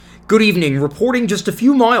Good evening. Reporting just a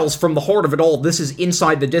few miles from the heart of it all, this is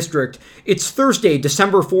Inside the District. It's Thursday,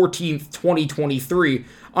 December 14th, 2023.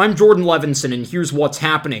 I'm Jordan Levinson, and here's what's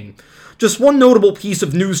happening. Just one notable piece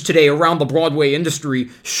of news today around the Broadway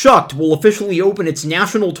industry. Shucked will officially open its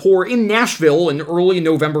national tour in Nashville in early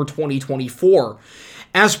November 2024.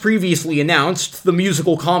 As previously announced, the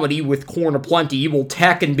musical comedy with Corn Aplenty will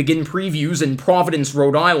tack and begin previews in Providence,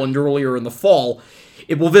 Rhode Island earlier in the fall.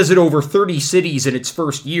 It will visit over 30 cities in its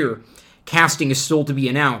first year. Casting is still to be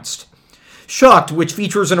announced. Shucked, which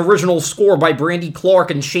features an original score by Brandy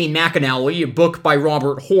Clark and Shane McAnally, a book by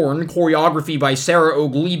Robert Horn, choreography by Sarah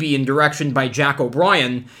Ogleby, and direction by Jack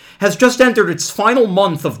O'Brien, has just entered its final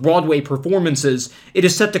month of Broadway performances. It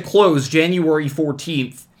is set to close January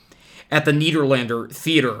 14th at the Nederlander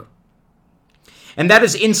Theater. And that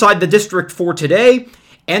is Inside the District for today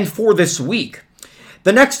and for this week.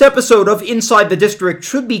 The next episode of Inside the District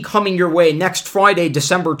should be coming your way next Friday,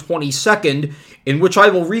 December 22nd, in which I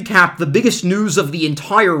will recap the biggest news of the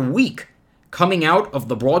entire week coming out of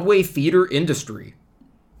the Broadway theater industry.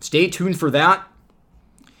 Stay tuned for that.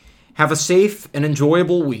 Have a safe and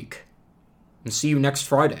enjoyable week, and see you next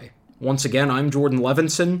Friday. Once again, I'm Jordan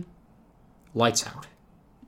Levinson. Lights out.